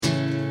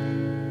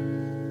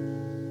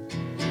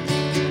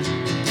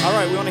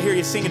right, we want to hear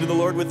you singing to the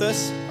Lord with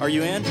us. Are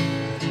you in?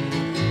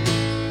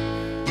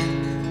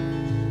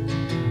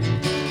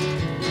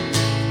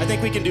 I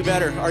think we can do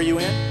better. Are you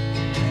in?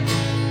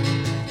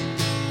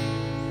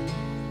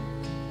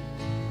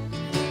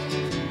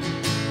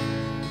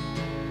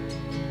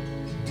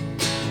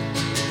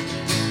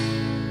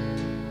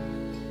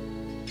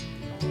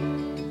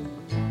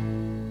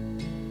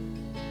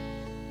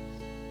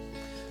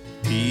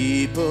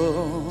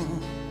 People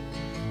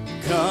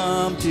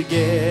come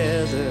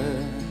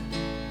together,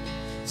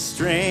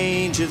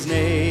 strangers,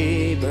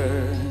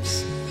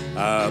 neighbors,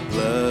 our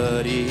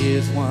blood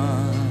is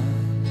one.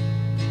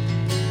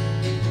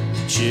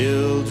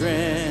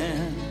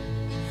 Children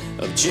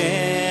of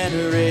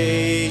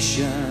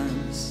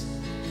generations,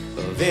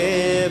 of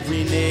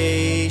every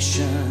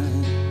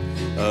nation,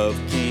 of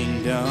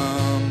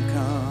kingdom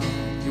come.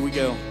 Here we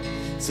go.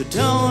 So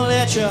don't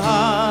let your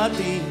heart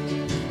be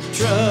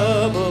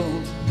troubled.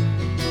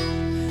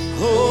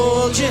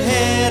 Hold your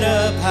head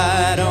up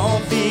high,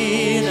 don't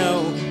fear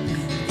no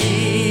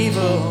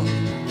evil.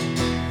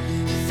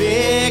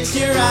 Fix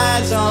your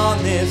eyes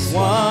on this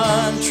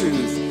one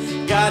truth.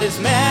 God is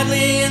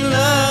madly in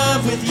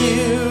love with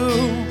you.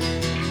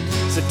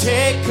 So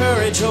take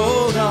courage,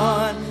 hold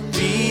on,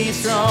 be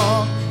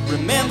strong.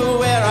 Remember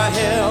where our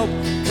help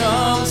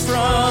comes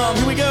from.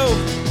 Here we go.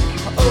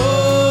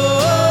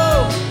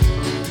 Oh,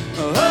 oh,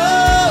 oh.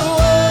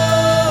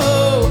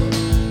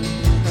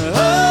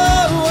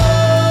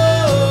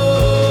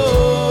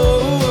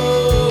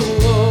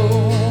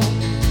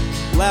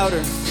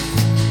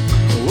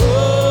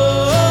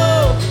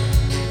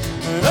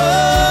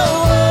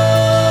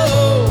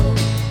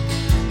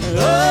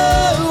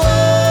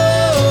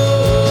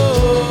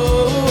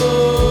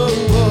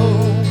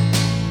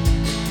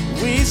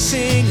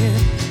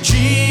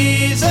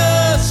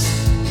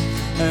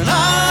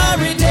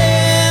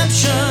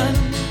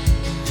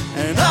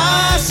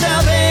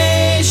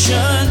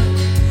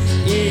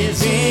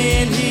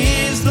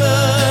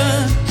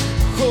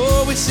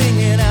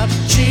 Singing out,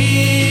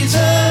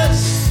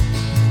 Jesus,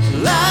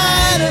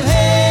 light of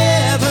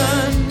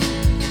heaven,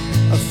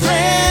 a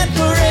friend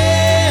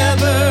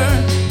forever,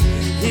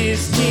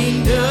 his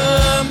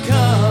kingdom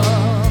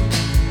come.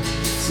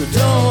 So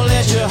don't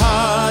let your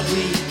heart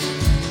be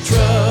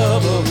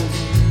troubled.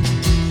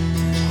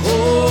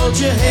 Hold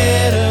your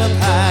head up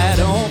high,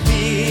 don't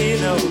fear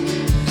no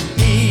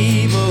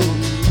evil.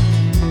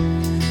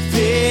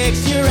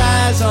 Fix your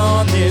eyes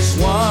on this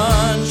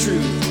one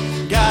truth.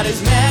 God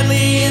is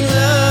madly in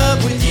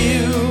love with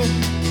you.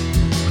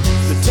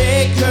 So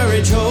take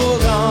courage,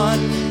 hold on,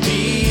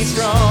 be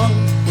strong.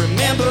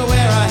 Remember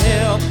where our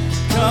help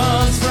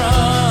comes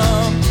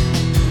from.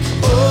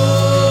 Oh,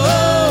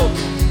 oh,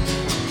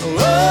 oh,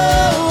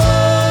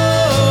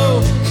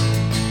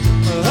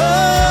 oh, oh,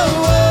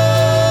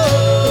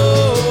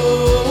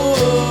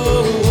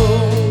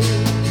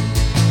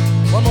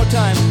 oh. One more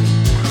time.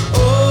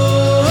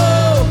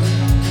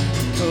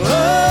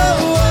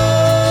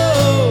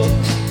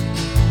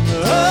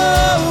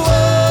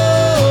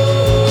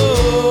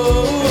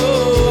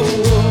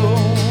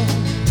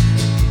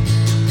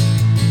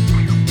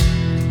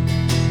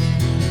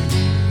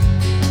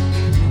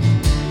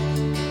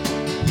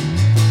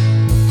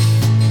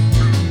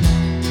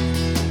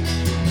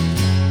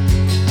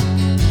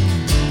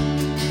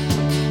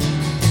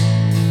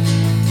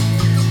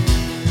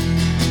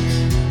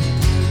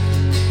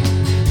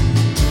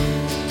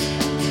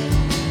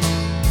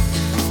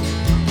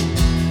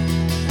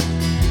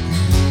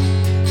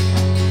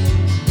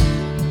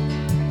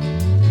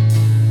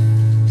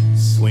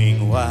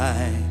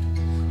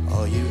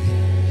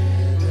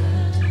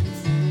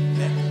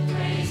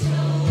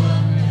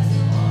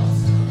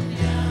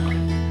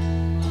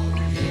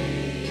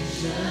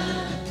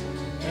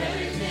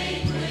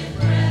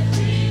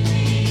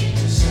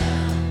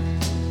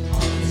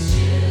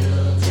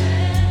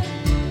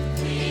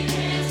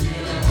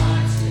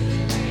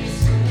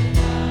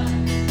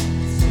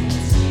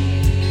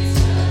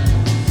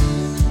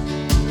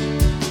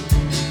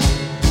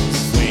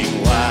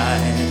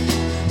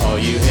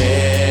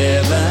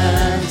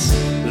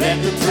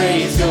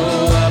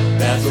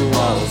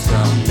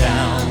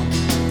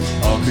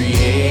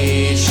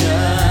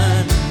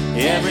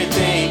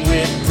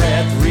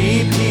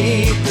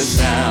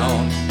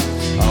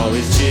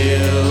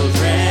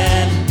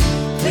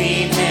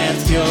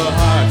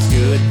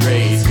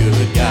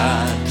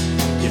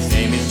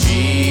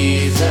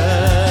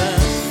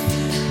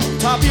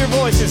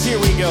 Here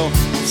we go.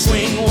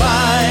 Swing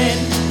wide,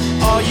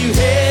 all you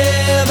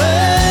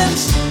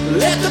heavens.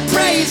 Let the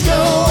praise go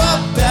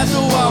up as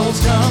the walls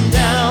come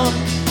down.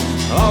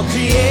 All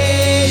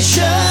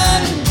creation,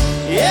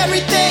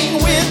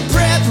 everything with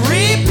breath,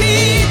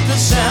 repeat the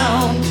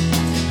sound.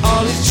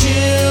 All his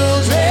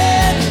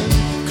children,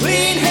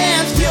 clean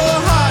hands, pure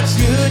hearts,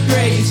 good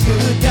grace,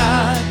 good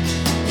God.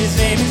 His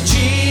name is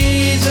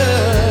Jesus.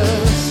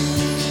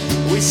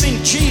 We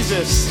sing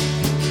Jesus.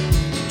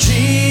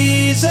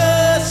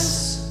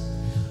 Jesus,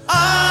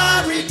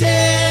 our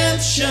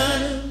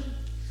redemption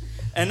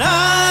and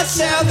our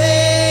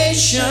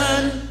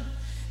salvation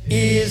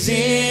is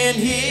in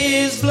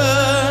his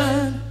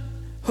blood.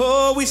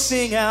 Oh, we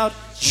sing out,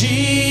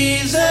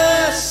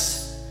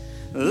 Jesus,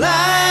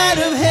 light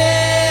of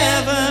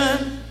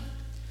heaven,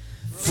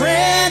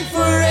 friend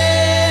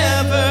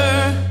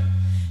forever,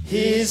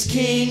 his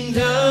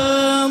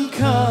kingdom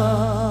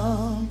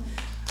come.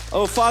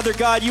 Oh, Father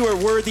God, you are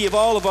worthy of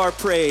all of our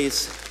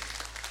praise.